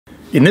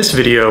In this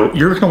video,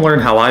 you're going to learn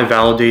how I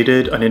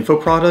validated an info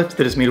product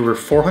that has made over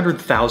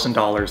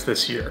 $400,000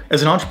 this year.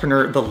 As an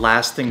entrepreneur, the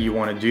last thing you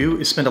want to do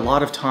is spend a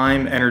lot of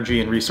time,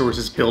 energy, and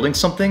resources building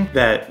something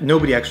that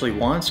nobody actually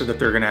wants or that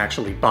they're going to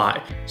actually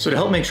buy. So to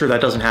help make sure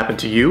that doesn't happen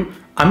to you,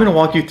 I'm going to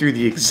walk you through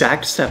the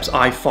exact steps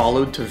I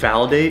followed to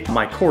validate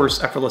my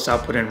course, Effortless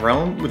Output in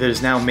Roam, that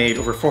has now made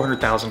over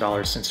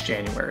 $400,000 since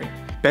January.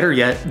 Better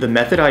yet, the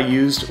method I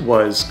used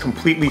was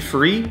completely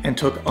free and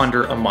took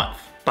under a month.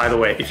 By the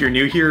way, if you're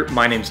new here,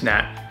 my name's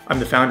Nat. I'm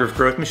the founder of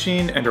Growth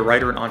Machine and a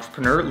writer and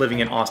entrepreneur living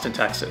in Austin,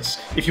 Texas.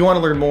 If you want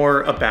to learn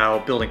more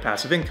about building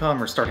passive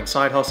income or starting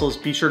side hustles,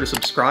 be sure to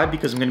subscribe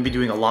because I'm going to be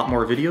doing a lot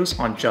more videos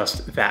on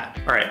just that.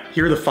 All right,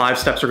 here are the 5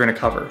 steps we're going to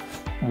cover.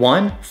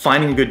 1,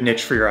 finding a good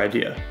niche for your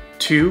idea.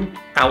 2,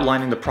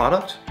 outlining the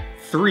product.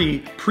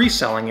 3,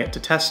 pre-selling it to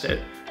test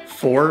it.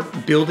 4,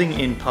 building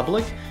in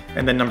public.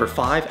 And then number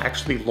 5,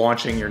 actually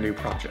launching your new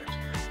project.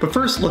 But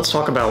first, let's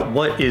talk about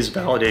what is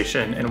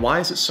validation and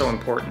why is it so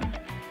important.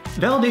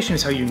 Validation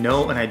is how you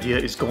know an idea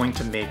is going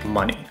to make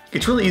money.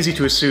 It's really easy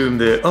to assume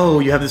that,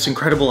 oh, you have this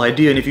incredible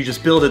idea and if you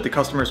just build it, the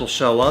customers will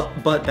show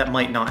up, but that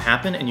might not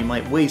happen and you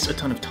might waste a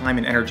ton of time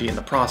and energy in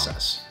the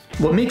process.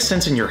 What makes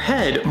sense in your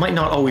head might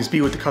not always be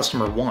what the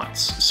customer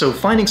wants. So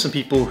finding some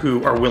people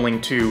who are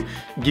willing to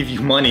give you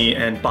money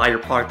and buy your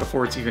product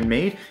before it's even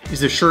made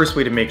is the surest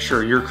way to make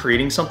sure you're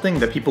creating something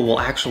that people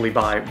will actually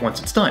buy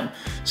once it's done.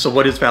 So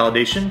what is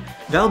validation?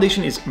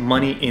 Validation is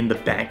money in the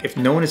bank. If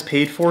no one has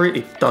paid for it,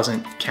 it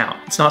doesn't count.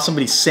 It's not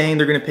somebody saying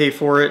they're gonna pay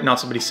for it, not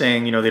somebody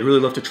saying, you know, they'd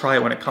really love to try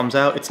it when it comes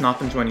out. It's not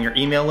them joining your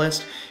email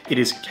list. It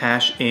is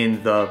cash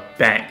in the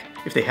bank.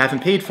 If they haven't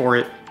paid for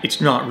it,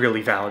 it's not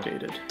really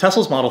validated.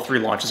 Tesla's Model 3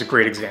 launch is a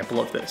great example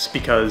of this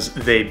because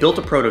they built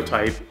a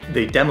prototype,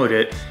 they demoed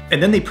it,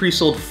 and then they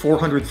pre-sold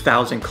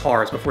 400,000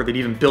 cars before they'd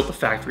even built the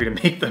factory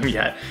to make them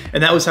yet.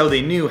 And that was how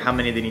they knew how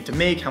many they need to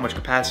make, how much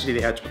capacity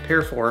they had to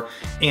prepare for,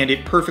 and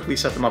it perfectly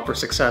set them up for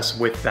success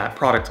with that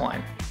product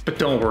line. But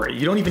don't worry,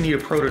 you don't even need a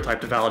prototype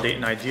to validate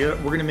an idea.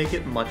 We're gonna make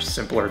it much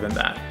simpler than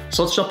that.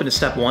 So let's jump into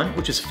step 1,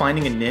 which is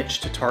finding a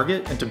niche to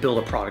target and to build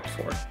a product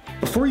for.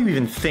 Before you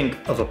even think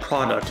of a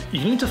product,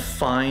 you need to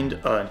find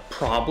a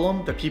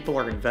problem that people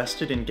are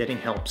invested in getting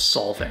help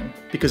solving.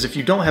 Because if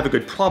you don't have a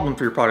good problem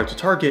for your product to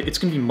target, it's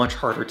gonna be much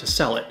harder to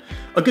sell it.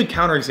 A good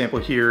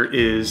counterexample here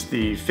is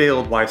the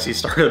failed YC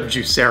startup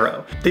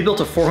Juicero. They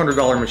built a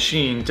 $400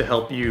 machine to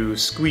help you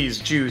squeeze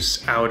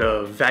juice out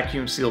of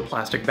vacuum sealed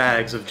plastic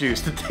bags of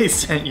juice that they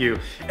sent you,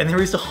 and they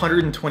raised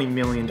 $120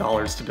 million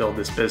to build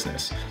this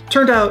business.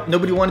 Turned out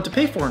nobody wanted to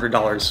pay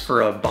 $400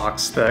 for a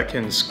box that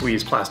can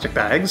squeeze plastic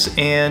bags,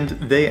 and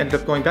they ended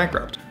up going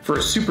bankrupt. For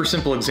a super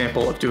simple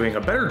example of doing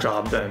a better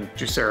job than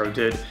Juicero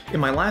did, in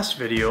my last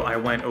video I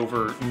went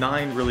over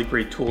 9 really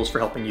great tools for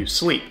helping you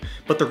sleep.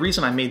 But the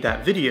reason I made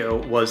that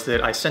video was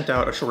that I sent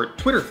out a short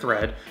Twitter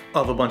thread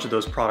of a bunch of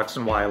those products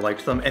and why I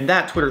liked them, and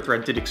that Twitter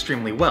thread did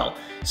extremely well.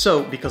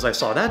 So because I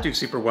saw that do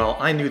super well,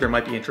 I knew there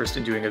might be interest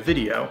in doing a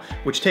video,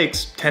 which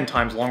takes 10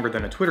 times longer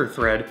than a Twitter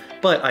thread,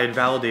 but I had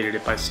validated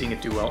it by seeing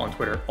it do well on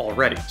Twitter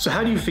already. So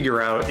how do you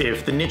figure out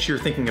if the niche you're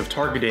thinking of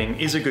targeting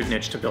is a good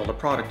niche to build a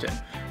product in?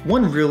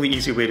 One really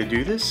easy way to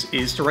do this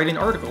is to write an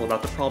article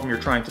about the problem you're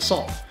trying to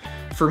solve.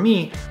 For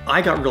me,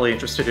 I got really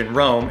interested in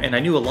Roam, and I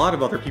knew a lot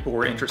of other people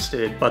were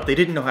interested, but they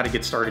didn't know how to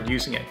get started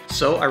using it.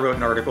 So I wrote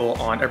an article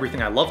on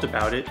everything I loved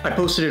about it. I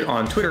posted it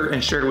on Twitter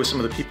and shared it with some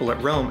of the people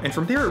at Roam, and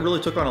from there it really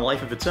took on a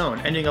life of its own,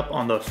 ending up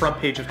on the front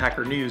page of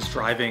Hacker News,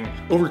 driving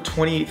over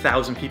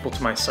 28,000 people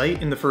to my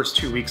site in the first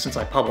 2 weeks since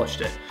I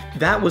published it.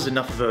 That was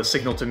enough of a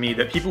signal to me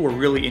that people were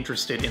really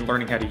interested in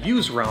learning how to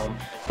use Roam,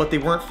 but they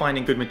weren't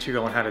finding good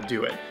material on how to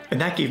do it. And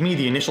that gave me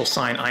the initial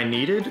sign I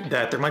needed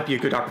that there might be a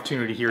good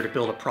opportunity here to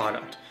build a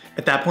product.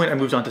 At that point, I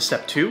moved on to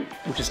step 2,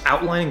 which is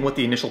outlining what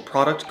the initial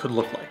product could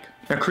look like.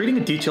 Now, creating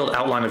a detailed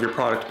outline of your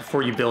product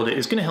before you build it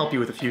is going to help you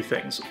with a few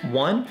things.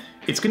 1,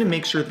 it's going to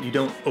make sure that you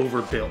don't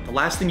overbuild. The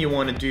last thing you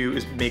want to do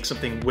is make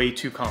something way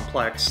too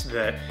complex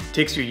that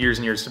takes you years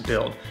and years to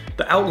build.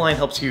 The outline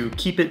helps you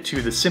keep it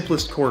to the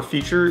simplest core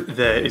feature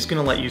that is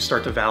going to let you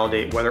start to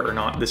validate whether or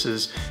not this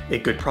is a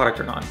good product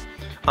or not.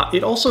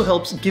 It also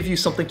helps give you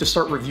something to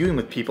start reviewing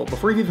with people.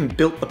 Before you've even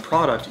built the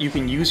product, you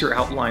can use your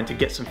outline to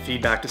get some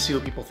feedback to see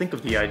what people think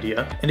of the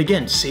idea. And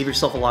again, save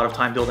yourself a lot of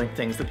time building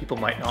things that people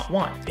might not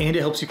want. And it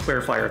helps you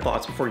clarify your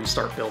thoughts before you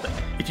start building.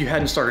 If you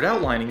hadn't started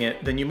outlining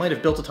it, then you might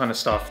have built a ton of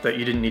stuff that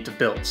you didn't need to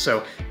build.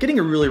 So getting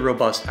a really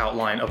robust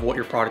outline of what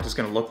your product is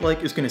going to look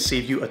like is going to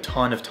save you a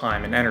ton of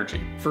time and energy.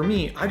 For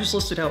me, I just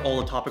listed out all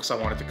the topics I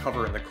wanted to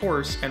cover in the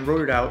course and wrote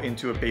it out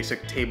into a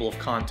basic table of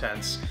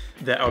contents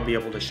that I would be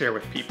able to share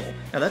with people.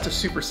 Now that's a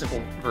super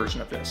simple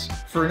version of this.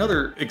 For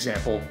another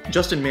example,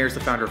 Justin Mayers,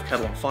 the founder of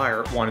Kettle and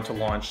Fire, wanted to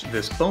launch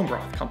this bone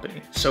broth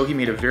company. So he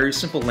made a very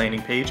simple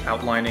landing page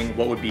outlining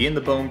what would be in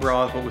the bone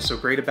broth, what was so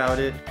great about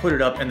it, put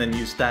it up, and then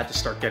used that to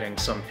start getting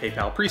some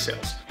PayPal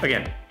pre-sales.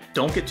 Again,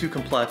 Don't get too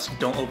complex,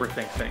 don't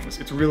overthink things.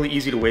 It's really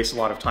easy to waste a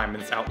lot of time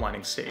in this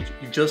outlining stage.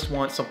 You just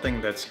want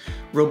something that's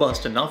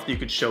robust enough that you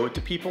could show it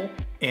to people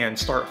and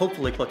start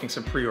hopefully collecting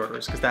some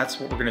pre-orders, because that's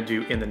what we're gonna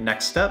do in the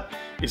next step,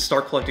 is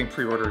start collecting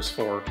pre-orders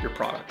for your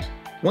product.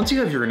 Once you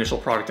have your initial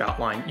product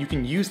outline, you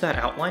can use that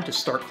outline to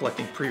start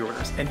collecting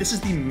pre-orders. And this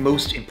is the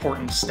most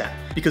important step,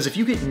 because if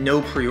you get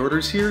no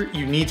pre-orders here,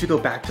 you need to go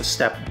back to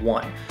step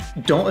 1.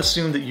 Don't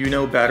assume that you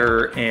know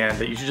better and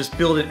that you should just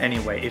build it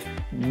anyway. If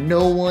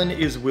no one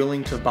is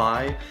willing to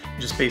buy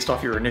just based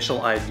off your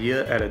initial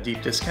idea at a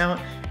deep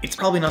discount, it's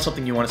probably not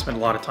something you want to spend a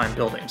lot of time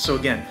building. So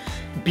again,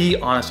 be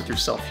honest with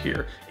yourself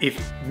here.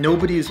 If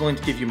nobody is willing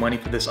to give you money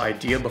for this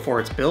idea before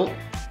it's built,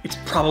 it's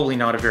probably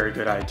not a very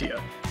good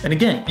idea. And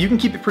again, you can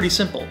keep it pretty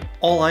simple.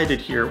 All I did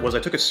here was I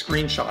took a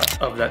screenshot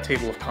of that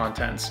table of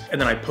contents,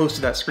 and then I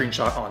posted that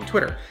screenshot on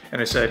Twitter.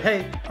 And I said,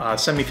 hey,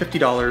 send me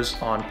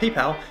 $50 on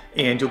PayPal,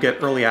 and you'll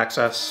get early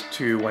access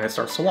to when it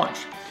starts to launch.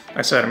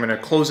 I said I'm gonna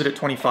close it at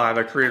 25.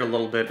 I created a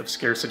little bit of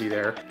scarcity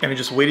there, and I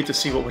just waited to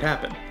see what would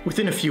happen.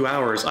 Within a few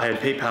hours, I had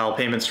PayPal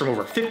payments from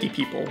over 50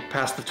 people,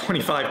 past the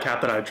 25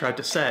 cap that I had tried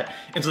to set,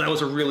 and so that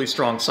was a really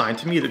strong sign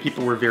to me that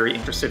people were very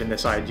interested in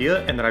this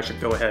idea and that I should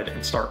go ahead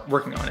and start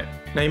working on it.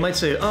 Now you might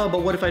say, oh,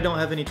 but what if I don't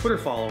have any Twitter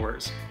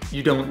followers?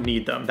 You don't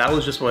need them. That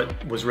was just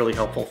what was really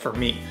helpful for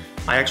me.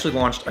 I actually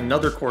launched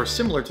another course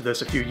similar to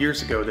this a few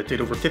years ago that did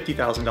over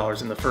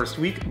 $50,000 in the first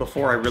week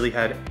before I really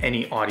had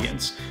any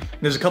audience.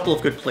 There's a couple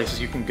of good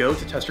places you can go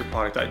to test your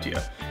product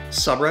idea.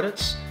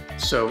 Subreddits,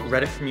 so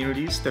Reddit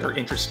communities that are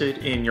interested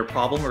in your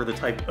problem or the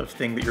type of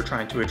thing that you're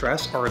trying to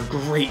address, are a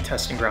great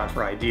testing ground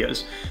for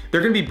ideas.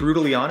 They're gonna be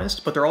brutally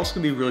honest, but they're also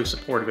gonna be really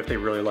supportive if they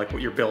really like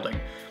what you're building.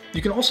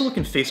 You can also look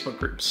in Facebook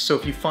groups. So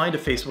if you find a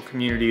Facebook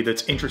community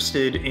that's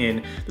interested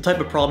in the type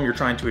of problem you're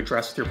trying to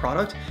address with your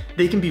product,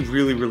 they can be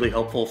really, really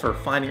helpful for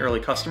finding early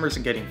customers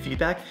and getting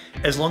feedback,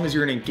 as long as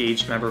you're an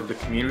engaged member of the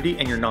community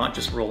and you're not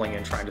just rolling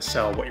in trying to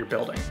sell what you're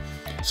building.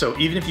 So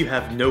even if you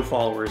have no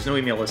followers, no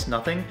email list,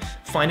 nothing,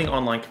 finding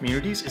online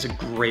communities is a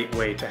great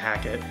way to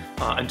hack it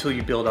until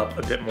you build up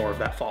a bit more of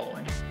that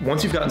following.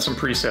 Once you've gotten some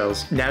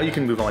pre-sales, now you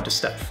can move on to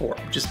step 4,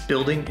 just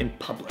building in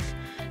public.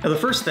 Now the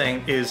first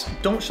thing is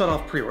don't shut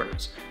off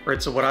pre-orders,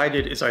 right? So what I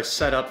did is I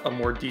set up a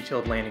more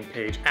detailed landing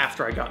page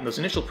after I got those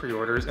initial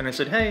pre-orders, and I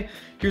said, hey,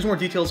 here's more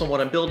details on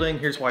what I'm building,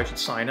 here's why I should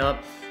sign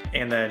up,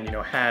 and then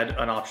had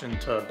an option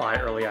to buy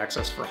early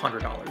access for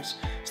 $100.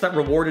 So that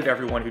rewarded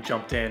everyone who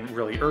jumped in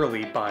really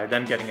early by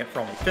them getting it for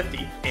only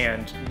 $50,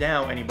 and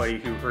now anybody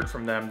who heard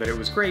from them that it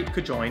was great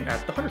could join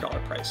at the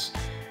 $100 price.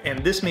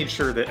 And this made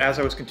sure that as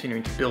I was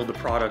continuing to build the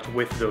product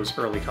with those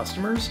early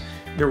customers,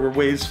 there were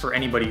ways for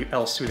anybody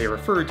else who they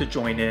referred to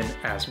join in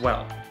as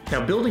well.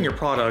 Now, building your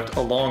product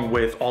along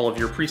with all of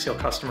your pre-sale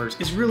customers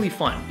is really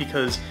fun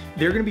because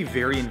they're going to be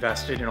very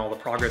invested in all the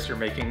progress you're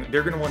making.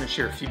 They're going to want to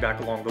share feedback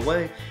along the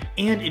way,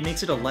 and it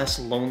makes it a less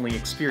lonely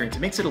experience. It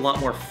makes it a lot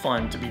more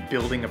fun to be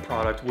building a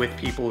product with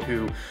people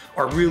who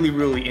are really,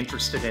 really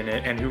interested in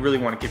it and who really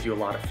want to give you a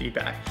lot of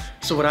feedback.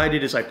 So what I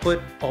did is I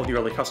put all the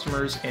early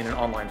customers in an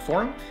online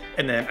forum,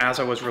 and then as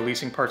I was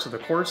releasing parts of the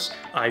course,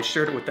 I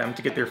shared it with them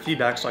to get their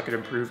feedback so I could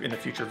improve in the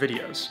future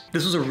videos.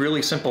 This was a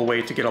really simple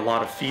way to get a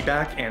lot of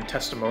feedback and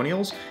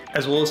testimonials,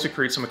 as well as to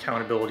create some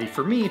accountability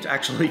for me to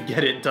actually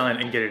get it done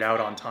and get it out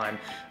on time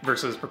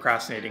versus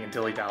procrastinating and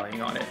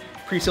dilly-dallying on it.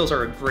 Pre-sales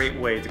are a great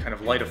way to kind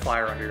of light a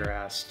fire under your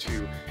ass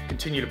to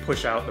continue to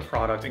push out the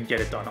product and get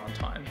it done on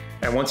time.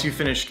 And once you've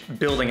finished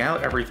building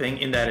out everything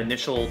in that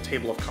initial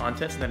table of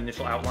contents and that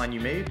initial outline you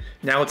made,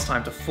 now it's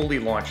time to fully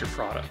launch your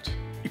product.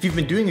 If you've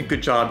been doing a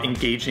good job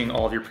engaging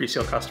all of your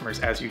pre-sale customers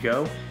as you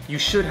go, you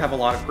should have a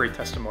lot of great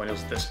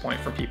testimonials at this point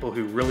from people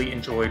who really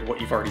enjoyed what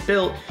you've already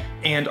built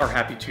and are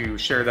happy to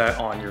share that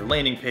on your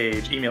landing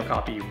page, email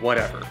copy,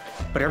 whatever.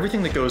 But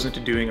everything that goes into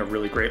doing a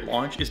really great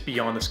launch is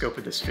beyond the scope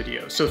of this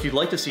video. So if you'd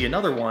like to see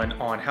another one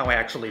on how I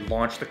actually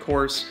launched the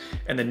course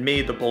and then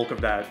made the bulk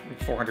of that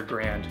 400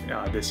 grand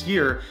this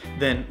year,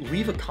 then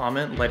leave a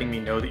comment letting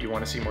me know that you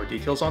want to see more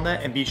details on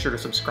that, and be sure to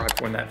subscribe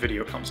when that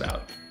video comes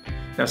out.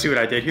 Now see what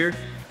I did here?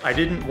 I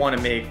didn't want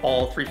to make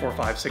all 3, 4,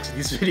 5, 6 of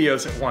these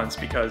videos at once,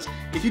 because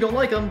if you don't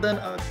like them, then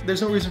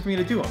there's no reason for me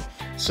to do them.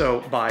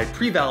 So by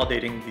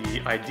pre-validating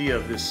the idea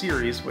of this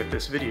series with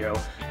this video,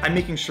 I'm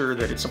making sure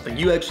that it's something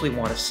you actually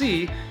want to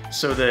see,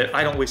 so that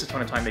I don't waste a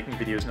ton of time making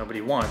videos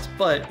nobody wants.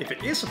 But if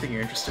it is something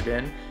you're interested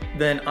in,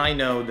 then I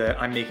know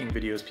that I'm making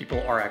videos people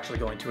are actually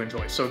going to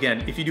enjoy. So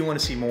again, if you do want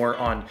to see more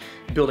on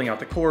building out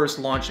the course,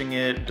 launching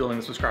it, building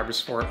the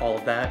subscribers for it, all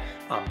of that,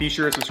 be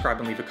sure to subscribe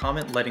and leave a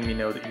comment letting me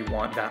know that you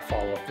want that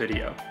follow-up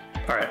video.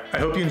 All right, I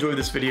hope you enjoyed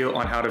this video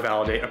on how to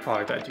validate a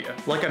product idea.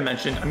 Like I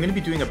mentioned, I'm gonna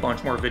be doing a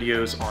bunch more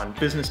videos on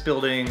business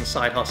building,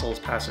 side hustles,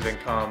 passive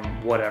income,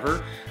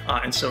 whatever.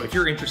 And so if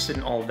you're interested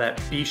in all of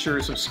that, be sure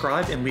to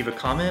subscribe and leave a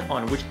comment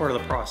on which part of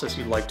the process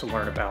you'd like to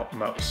learn about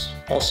most.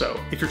 Also,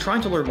 if you're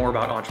trying to learn more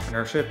about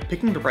entrepreneurship,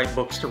 picking the right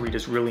books to read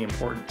is really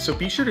important. So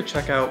be sure to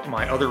check out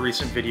my other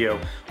recent video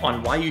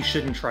on why you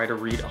shouldn't try to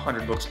read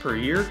 100 books per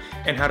year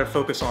and how to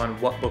focus on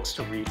what books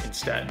to read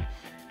instead.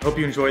 I hope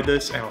you enjoyed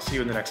this, and I'll see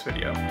you in the next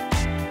video.